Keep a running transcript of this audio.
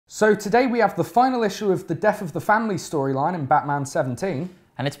So today we have the final issue of the Death of the Family storyline in Batman 17.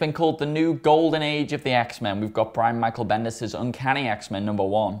 And it's been called the new golden age of the X-Men. We've got Brian Michael Bendis' Uncanny X-Men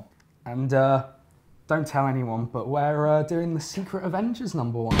 #1. And don't tell anyone, but we're doing the Secret Avengers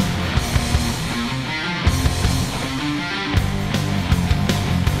 #1.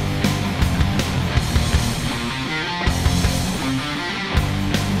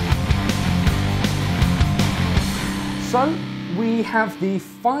 So, we have the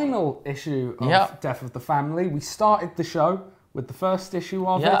final issue of Death of the Family. We started the show with the first issue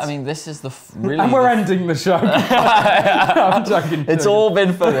of it. Yeah, I mean, this is the really... And we're ending the show. I'm joking. It's all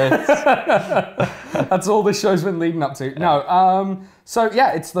been for this. That's all this show's been leading up to. No, so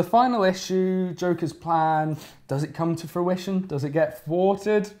yeah, it's the final issue, Joker's plan. Does it come to fruition? Does it get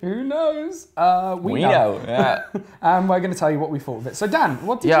thwarted? Who knows? We know. Yeah. And we're going to tell you what we thought of it. So Dan,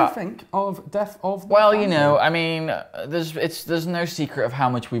 what did you think of Death of the Well, Family? you know, I mean, there's no secret of how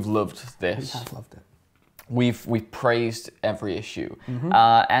much we've loved this. We have loved it. We've praised every issue,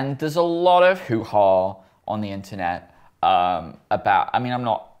 and there's a lot of hoo-ha on the internet about. I mean,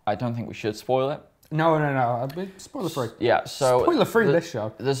 I don't think we should spoil it. No. Spoiler free. Yeah, so spoiler free this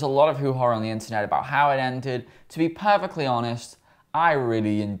show. There's a lot of hoo-ha on the internet about how it ended. To be perfectly honest, I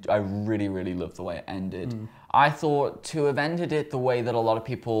really loved the way it ended. I thought to have ended it the way that a lot of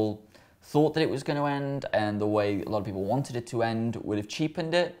people thought that it was going to end, and the way a lot of people wanted it to end, would have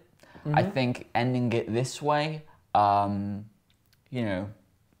cheapened it. I think ending it this way, you know,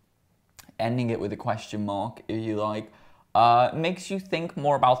 ending it with a question mark, if you like, makes you think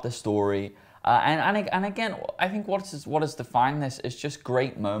more about the story. And again, I think what has defined this is just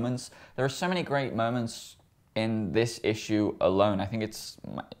great moments. There are so many great moments in this issue alone. I think it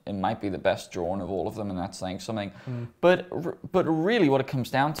might be the best drawn of all of them, and that's saying something. But really, what it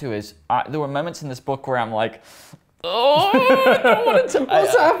comes down to is there were moments in this book where I'm like, oh, I don't want to.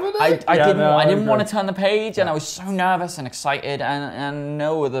 What's happening? I didn't want to turn the page, and I was so nervous and excited, and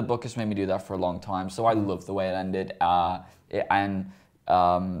no other book has made me do that for a long time. So I love the way it ended,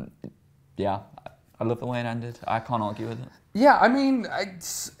 yeah, I love the way it ended. I can't argue with it. Yeah, I mean,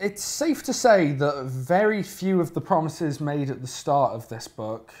 it's safe to say that very few of the promises made at the start of this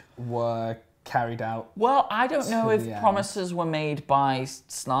book were carried out. Well, I don't know if promises were made by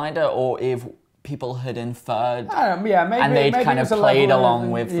Snyder or if people had inferred, and they'd kind of played along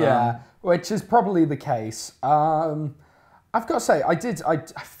with them. Yeah, which is probably the case. I've got to say, I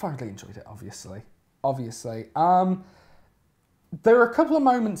thoroughly enjoyed it, obviously. There are a couple of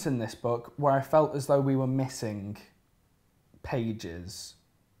moments in this book where I felt as though we were missing pages,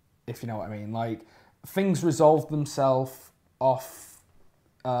 if you know what I mean. Like, things resolved themselves off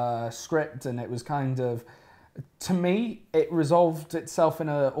script, and it was kind of... To me, it resolved itself in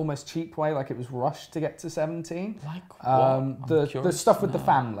a almost cheap way, like it was rushed to get to 17. Like what? The stuff with the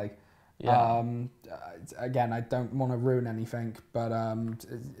family. Yeah. Again, I don't want to ruin anything, but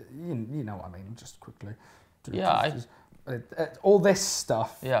you know what I mean. Just quickly. Yeah. All this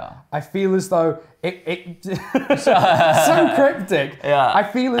stuff. Yeah. I feel as though it so cryptic. Yeah. I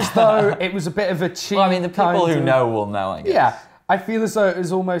feel as though it was a bit of a cheap. Well, I mean, the people who know will know, I guess. Yeah. I feel as though it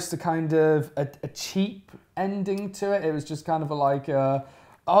was almost a kind of a cheap ending to it. It was just kind of like, oh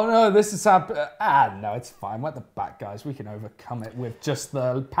no, this is happening. No, it's fine. We're the bad guys. We can overcome it with just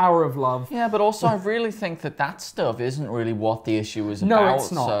the power of love. Yeah, but also I really think that stuff isn't really what the issue is about. No,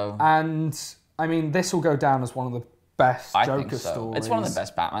 it's not. So. And I mean, this will go down as one of the best Joker stories. It's one of the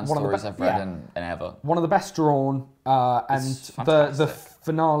best Batman stories I've read in ever. One of the best drawn, and the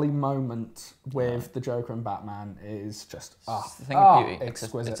finale moment with the Joker and Batman is just it's a thing of beauty.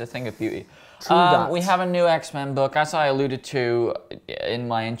 Exquisite. It's a thing of beauty. We have a new X-Men book, as I alluded to in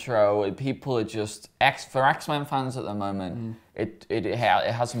my intro. People are just for X-Men fans at the moment. It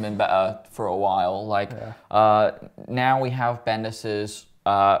hasn't been better for a while. Like now we have Bendis's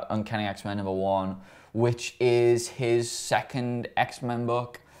Uncanny X-Men #1. Which is his second X-Men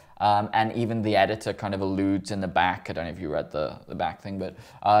book, and even the editor kind of alludes in the back. I don't know if you read the back thing, but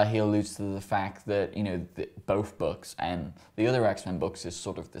he alludes to the fact that, you know, both books and the other X-Men books is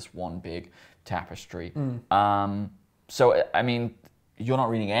sort of this one big tapestry. So, I mean, you're not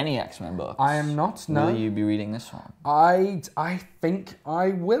reading any X-Men books. I am not, no. Will you be reading this one? I think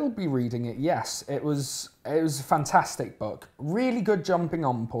I will be reading it, yes. It was a fantastic book. Really good jumping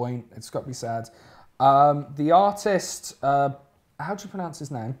on point, it's got to be said. The artist, how do you pronounce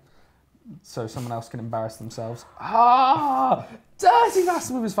his name? So someone else can embarrass themselves. Dirty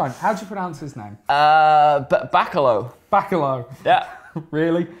bastard with his phone. How do you pronounce his name? Bacalo. Bacalo. Yeah.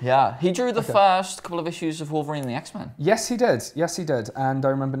 Really? Yeah. He drew the first couple of issues of Wolverine and the X-Men. Yes, he did. Yes, he did. And I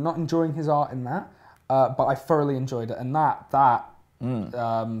remember not enjoying his art in that, but I thoroughly enjoyed it. And that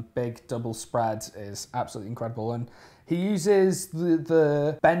big double spread is absolutely incredible. And he uses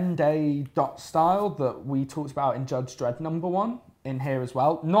the Ben-Day dot style that we talked about in Judge Dredd #1 in here as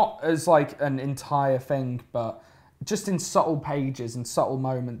well. Not as like an entire thing, but just in subtle pages and subtle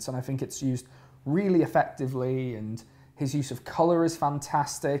moments. And I think it's used really effectively, and his use of colour is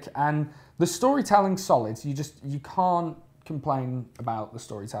fantastic. And the storytelling's solid. You can't complain about the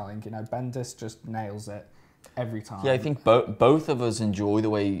storytelling. You know, Bendis just nails it every time. Yeah, I think both of us enjoy the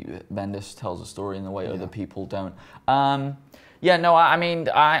way Bendis tells a story and the way other people don't. Yeah, no, I mean,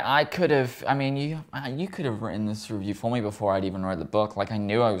 I could have, I mean, you could have written this review for me before I'd even read the book. Like, I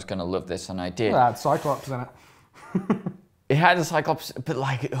knew I was going to love this, and I did. Well, it had Cyclops in it. It had a Cyclops, but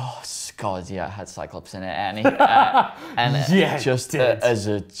like, oh, God, yeah, it had Cyclops in it. And, yeah, just as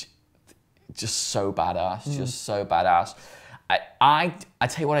a, just so badass, just so badass. I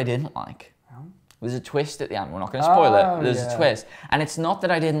tell you what I didn't like. There's a twist at the end. We're not going to spoil it. There's a twist. And it's not that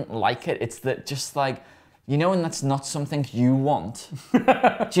I didn't like it. It's that just like, you know, when that's not something you want. Do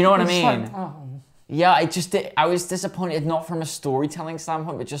you know what I mean? Like, oh. Yeah, I was disappointed, not from a storytelling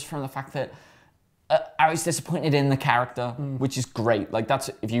standpoint, but just from the fact that I was disappointed in the character, which is great. Like,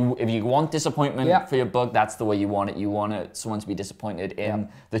 that's, if you want disappointment for your book, that's the way you want it. You want someone to be disappointed in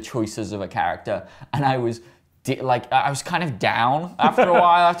the choices of a character. And I was I was kind of down after a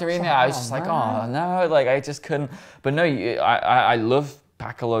while after reading it. I was just like, oh no, like I just couldn't. But no, I love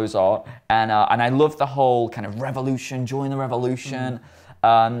Pakalo's art, and I love the whole kind of revolution, join the revolution.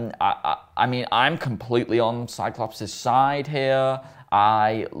 I mean, I'm completely on Cyclops' side here.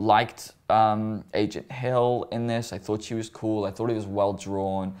 I liked Agent Hill in this. I thought she was cool. I thought it was well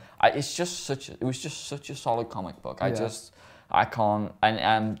drawn. It was just such a solid comic book. I can't,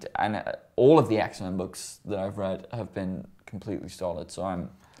 and all of the X-Men books that I've read have been completely solid. So I'm,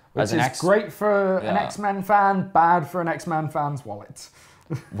 which is great for an X-Men fan, bad for an X-Men fan's wallet.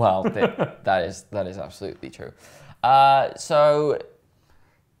 Well, that is absolutely true. So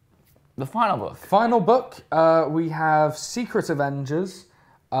the final book. Final book, we have Secret Avengers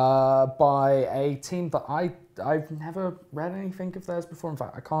by a team that I've never read anything of theirs before. In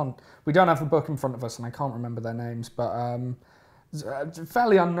fact, we don't have the book in front of us, and I can't remember their names, but it's a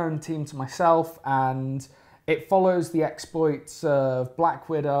fairly unknown team to myself, and it follows the exploits of Black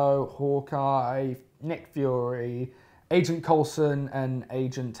Widow, Hawkeye, Nick Fury, Agent Coulson, and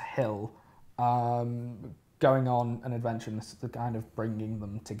Agent Hill, going on an adventure, and this is the kind of bringing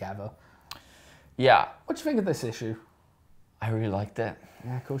them together. Yeah. What do you think of this issue? I really liked it.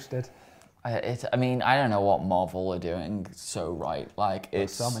 Yeah, of course you did. I mean, I don't know what Marvel are doing so right. Like,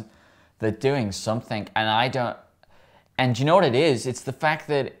 they're doing something, and you know what it is? It's the fact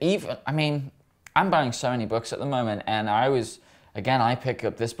that I mean, I'm buying so many books at the moment, and I pick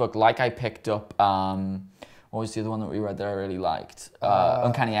up this book like I picked up, what was the other one that we read that I really liked?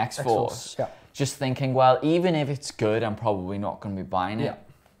 Uncanny X-Force. Yeah. Just thinking, well, even if it's good, I'm probably not going to be buying it. Yeah.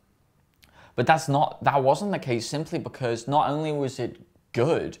 But that wasn't the case, simply because not only was it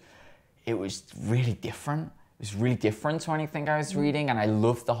good, it was really different. It was really different to anything I was reading, and I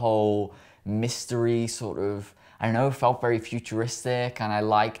loved the whole mystery sort of, I don't know, it felt very futuristic, and I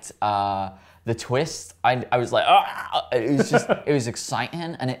liked the twist. I was like, ah! It was just, it was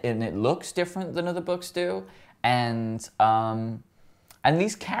exciting, and it looks different than other books do, and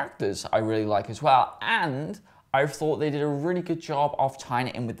these characters I really like as well, and I thought they did a really good job of tying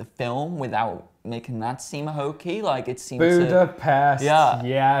it in with the film without making that seem hokey. Like, it seemed Budapest. Yeah.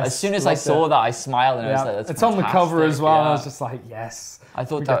 Yes. As soon as I saw that, I smiled, and I was like, that's it's fantastic. on the cover as well. Yeah. And I was just like, yes. I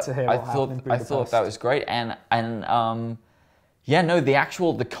thought that was great, and yeah, no,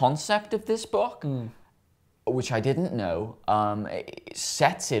 the concept of this book, which I didn't know, it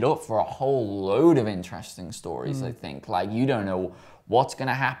sets it up for a whole load of interesting stories. I think, like, you don't know what's going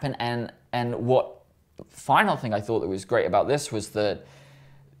to happen, and what final thing I thought that was great about this was that,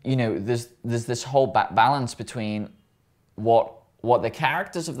 you know, there's this whole balance between what the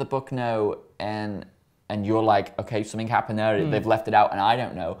characters of the book know, and you're like, okay, something happened there, they've left it out, and I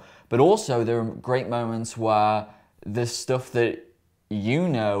don't know. But also there are great moments where there's stuff that you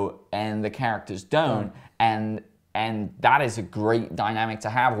know and the characters don't, and that is a great dynamic to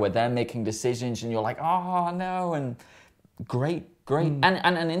have, where they're making decisions and you're like, oh no, and great. And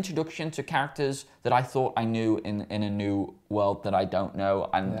an introduction to characters that I thought I knew in a new world that I don't know,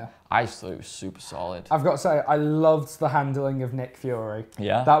 and I just thought it was super solid. I've got to say, I loved the handling of Nick Fury.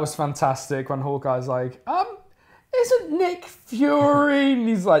 Yeah. That was fantastic when Hawkeye's like, isn't Nick Fury? And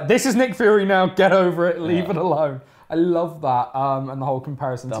he's like, this is Nick Fury now, get over it, leave it alone. I love that, and the whole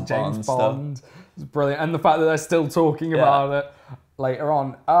comparison to James Bond is brilliant, and the fact that they're still talking about it later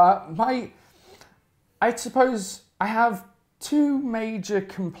on. I suppose I have two major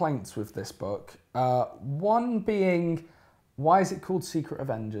complaints with this book. One being, why is it called Secret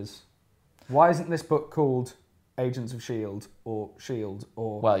Avengers? Why isn't this book called Agents of S.H.I.E.L.D. or S.H.I.E.L.D.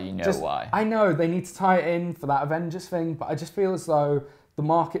 or... Well, you know why. I know, they need to tie it in for that Avengers thing, but I just feel as though the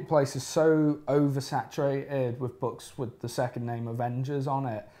marketplace is so oversaturated with books with the second name Avengers on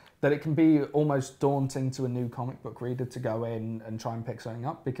it that it can be almost daunting to a new comic book reader to go in and try and pick something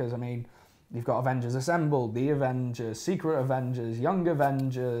up, because, I mean, you've got Avengers Assembled, The Avengers, Secret Avengers, Young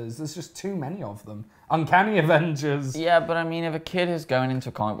Avengers. There's just too many of them. Uncanny Avengers. Yeah, but I mean, if a kid is going into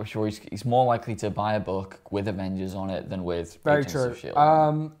a comic book store, he's more likely to buy a book with Avengers on it than with Agents of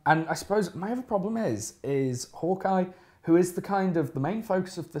S.H.I.E.L.D. And I suppose my other problem is Hawkeye, who is the main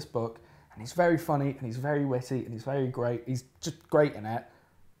focus of this book, and he's very funny, and he's very witty, and he's very great. He's just great in it.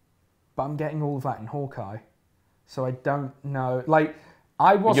 But I'm getting all of that in Hawkeye. So I don't know. Like,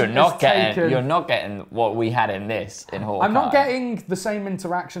 I wasn't You're not getting what we had in this in Hawkeye. I'm not getting the same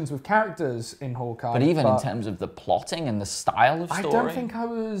interactions with characters in Hawkeye. But even in terms of the plotting and the style of story, I don't think I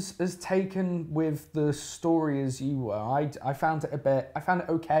was as taken with the story as you were. I found it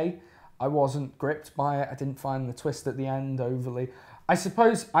okay. I wasn't gripped by it. I didn't find the twist at the end overly. I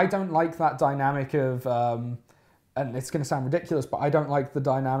suppose I don't like that dynamic of, and it's going to sound ridiculous, but I don't like the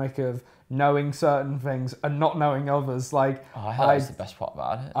dynamic of knowing certain things and not knowing others. Like, I heard that's the best part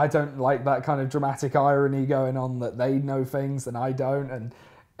about it. I don't like that kind of dramatic irony going on that they know things and I don't. And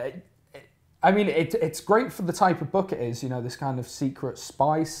I mean, it's great for the type of book it is, you know, this kind of secret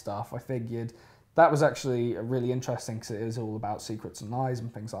spy stuff. I figured that was actually really interesting because it is all about secrets and lies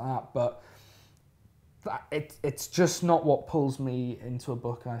and things like that. But it's just not what pulls me into a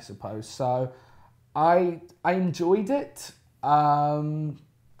book, I suppose. So I enjoyed it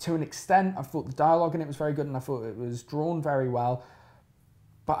to an extent. I thought the dialogue in it was very good and I thought it was drawn very well.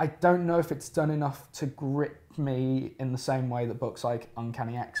 But I don't know if it's done enough to grip me in the same way that books like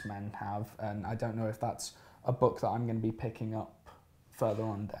Uncanny X-Men have. And I don't know if that's a book that I'm going to be picking up further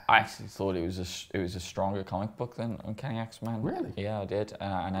on down. I actually thought it was a stronger comic book than Uncanny X-Men. Really? Yeah, I did.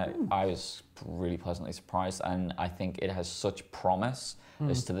 I was really pleasantly surprised, and I think it has such promise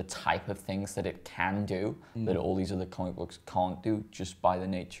as to the type of things that it can do that all these other comic books can't do, just by the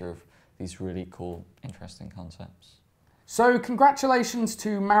nature of these really cool, interesting concepts. So congratulations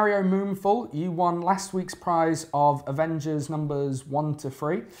to Mario Moonful. You won last week's prize of Avengers numbers 1 to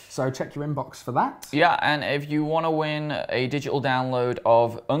 3. So check your inbox for that. Yeah, and if you want to win a digital download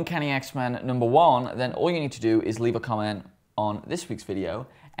of Uncanny X-Men number 1, then all you need to do is leave a comment on this week's video,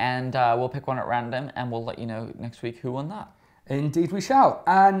 and we'll pick one at random, and we'll let you know next week who won that. Indeed we shall.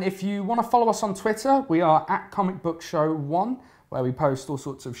 And if you want to follow us on Twitter, we are at Comic Book Show 1, where we post all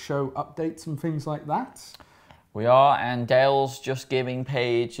sorts of show updates and things like that. We are, and Dale's Just Giving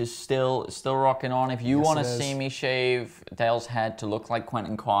page is still rocking on. If you want to see me shave Dale's head to look like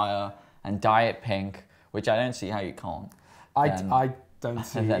Quentin Quire and dye it pink, which I don't see how you can't. I don't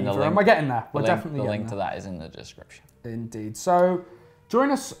see it either. Am I getting there? We're definitely getting there. The link to that is in the description. Indeed. So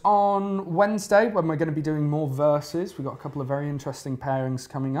join us on Wednesday when we're going to be doing more verses. We've got a couple of very interesting pairings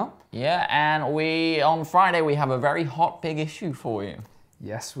coming up. Yeah, and on Friday we have a very hot big issue for you.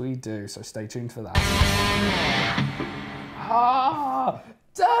 Yes, we do. So stay tuned for that.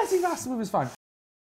 Dirty bastard with his phone.